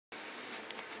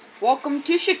Welcome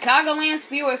to Chicagoland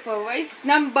Speedway for race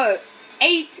number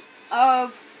 8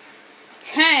 of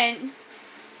 10.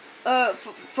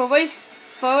 For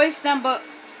race number.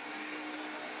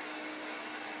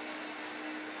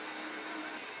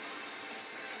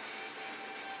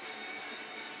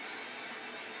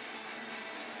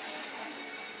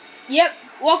 Yep.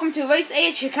 Welcome to race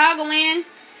 8 Chicagoland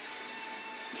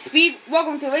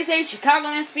Welcome to race 8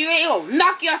 Chicagoland Speedway. It'll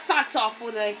knock your socks off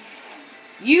for the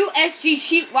USG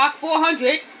SheetRock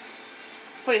 400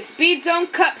 for the Speed Zone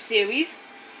Cup Series.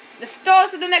 The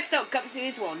stars of the next Cup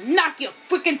Series will knock your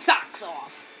freaking socks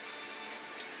off.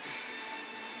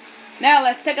 Now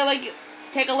let's take a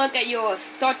look at your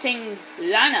starting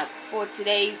lineup for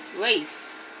today's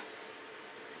race.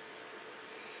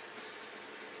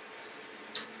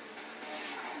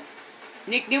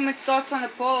 Nick Newman starts on the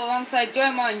pole alongside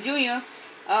Joey Martin Jr.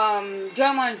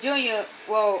 Joey Martin Jr.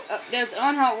 There's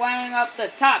Earnhardt lining up the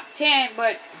top 10,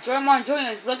 but Joey Martin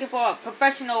Jr. is looking for a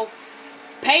professional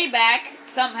payback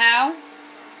somehow.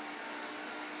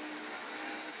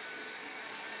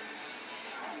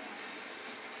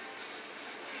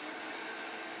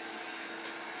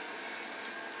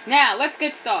 Now, let's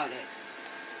get started.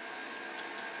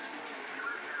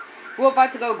 We're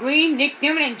about to go green. Nick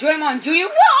Newman and Joey Martin Jr.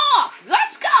 We're off!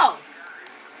 Let's go!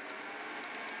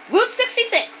 Route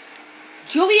 66,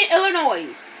 Joliet,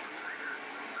 Illinois.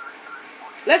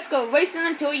 Let's go racing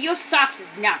until your socks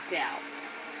is knocked out.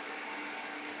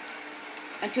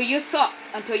 Until your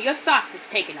socks is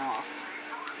taken off.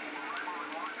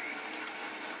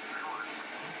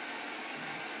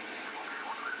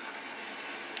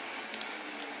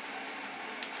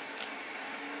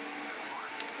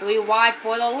 Three wide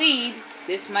for the lead.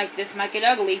 This might get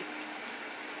ugly.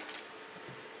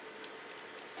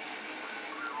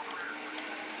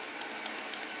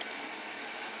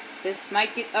 This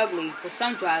might get ugly for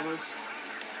some drivers.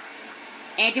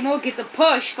 Andy Moore gets a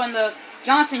push from the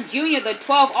Johnson Jr., the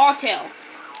 12 R-tail.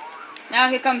 Now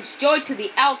here comes Joy to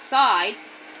the outside.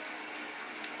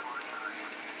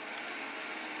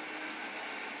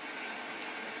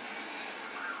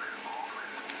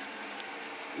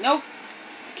 Nope.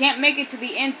 Can't make it to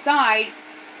the inside.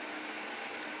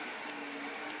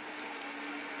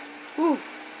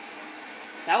 Oof.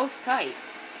 That was tight.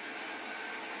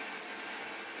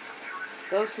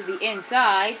 Goes to the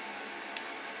inside.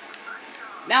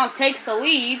 Now takes the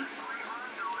lead.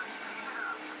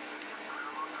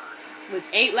 With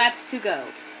 8 laps to go.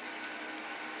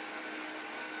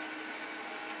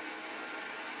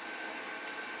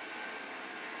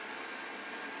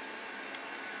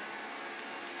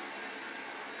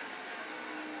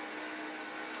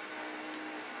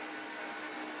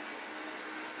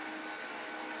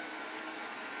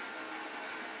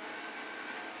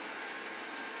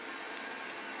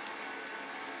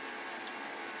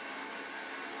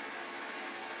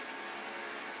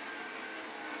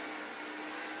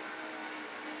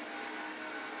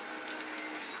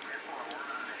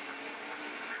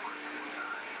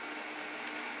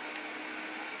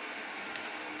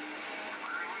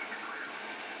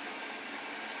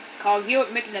 Carl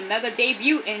Hewitt making another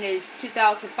debut in his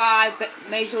 2005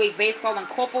 Major League Baseball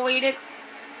Incorporated.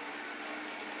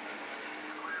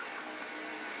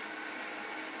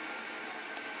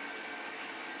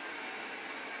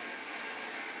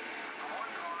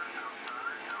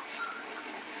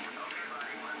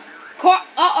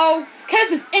 Uh-oh!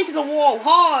 Kenseth into the wall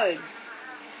hard.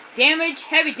 Damage,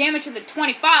 heavy damage to the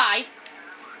 25.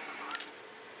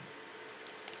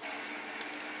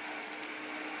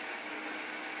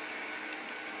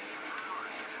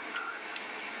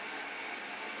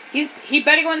 He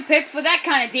better go in the pits for that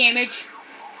kind of damage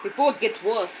before it gets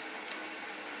worse.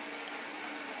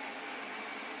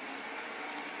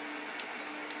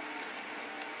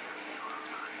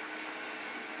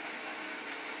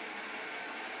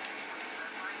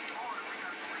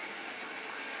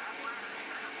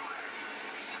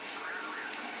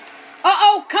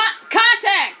 Uh-oh!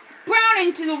 Contact! Brown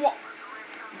into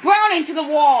the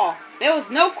wall. There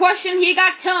was no question he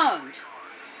got turned.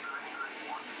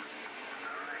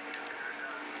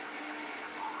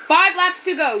 5 laps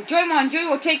to go. Joey Martin Jr.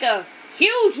 will take a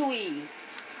huge lead.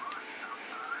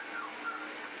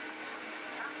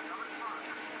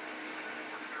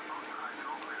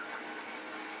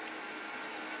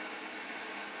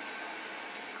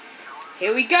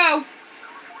 Here we go.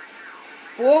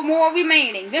 4 more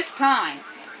remaining this time.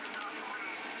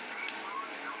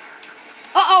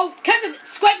 Uh-oh. Kenseth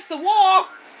scrapes the wall.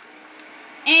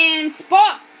 And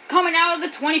Spark coming out of the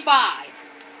 25.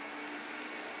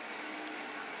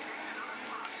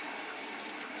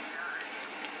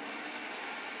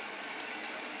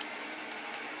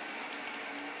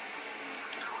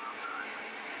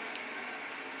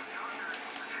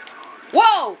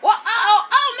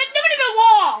 oh, McNiven to the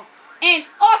wall! And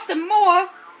Austin Moore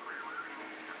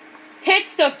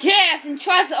hits the gas and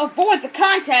tries to avoid the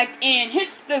contact and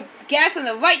hits the gas in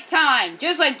the right time,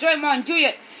 just like Draymond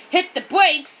Jr. hit the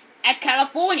brakes at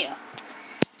California.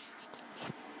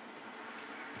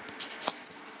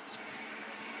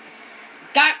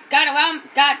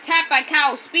 Got tapped by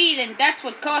Kyle Speed, and that's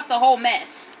what caused the whole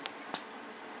mess.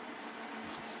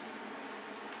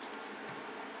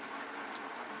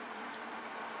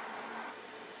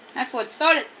 That's what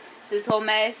started this whole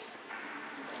mess.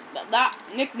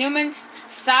 Nick Newman's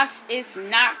socks has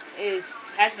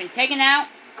been taken out.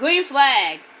 Green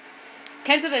flag.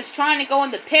 Kenseth is trying to go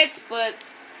in the pits, but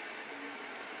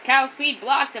Kyle Speed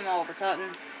blocked him all of a sudden.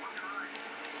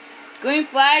 Green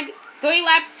flag. 3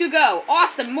 laps to go.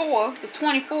 Austin Moore, the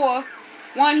 24,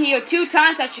 won here 2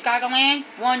 times at Chicagoland.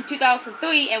 Won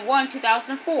 2003 and won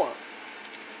 2004.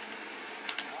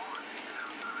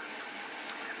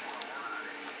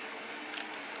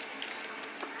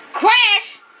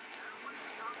 Crash!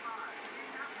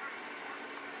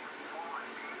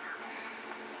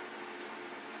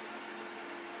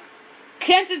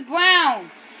 Kenseth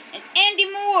Brown and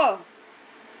Andy Moore.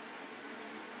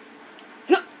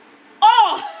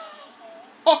 Oh!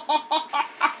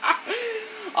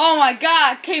 Oh my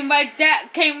God! Came right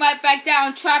back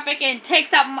down traffic and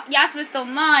takes out Yasmin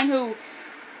Stone 9, who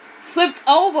flipped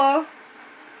over.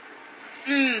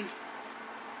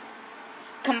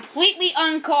 Completely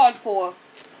uncalled for.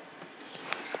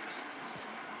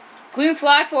 Green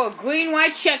flag for a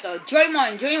green-white checker.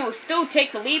 Draymond Jr. will still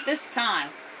take the lead this time.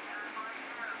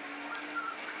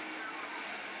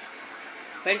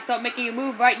 Better start making your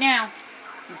move right now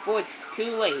before it's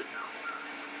too late.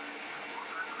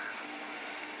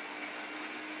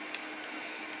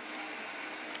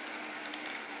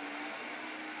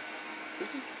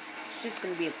 This is just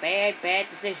going to be a bad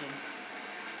decision.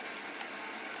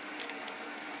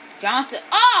 Johnson.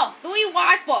 Oh! 3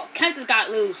 wide ball. Kenseth got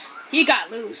loose. He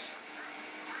got loose.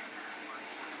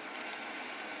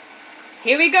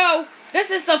 Here we go. This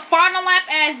is the final lap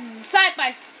as side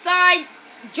by side.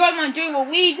 Draymond Jr. will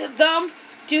lead them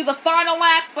to the final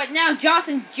lap, but now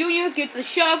Johnson Jr. gets a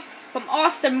shove from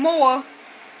Austin Moore.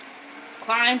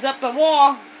 Climbs up the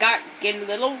wall. Getting a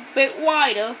little bit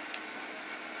wider.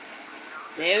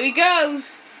 There he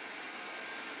goes.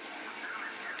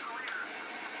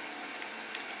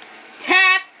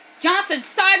 Tap. Johnson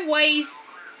sideways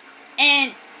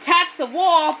and taps the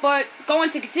wall, but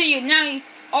going to continue. Now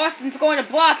Austin's going to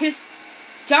block his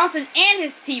Johnson and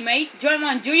his teammate,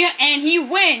 Draymond Jr., and he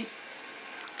wins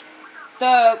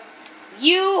the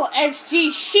USG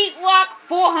SheetRock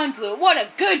 400. What a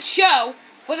good show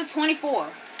for the 24.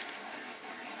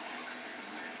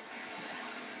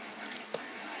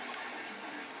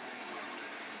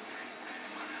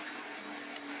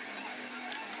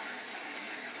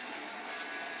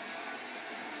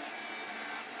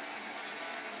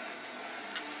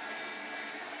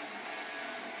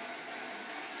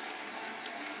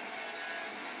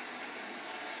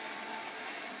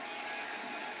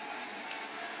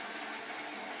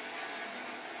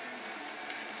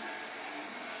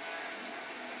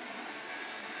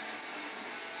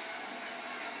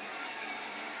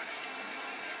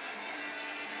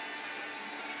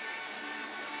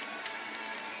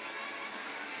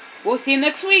 We'll see you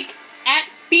next week at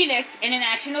Phoenix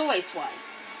International Raceway.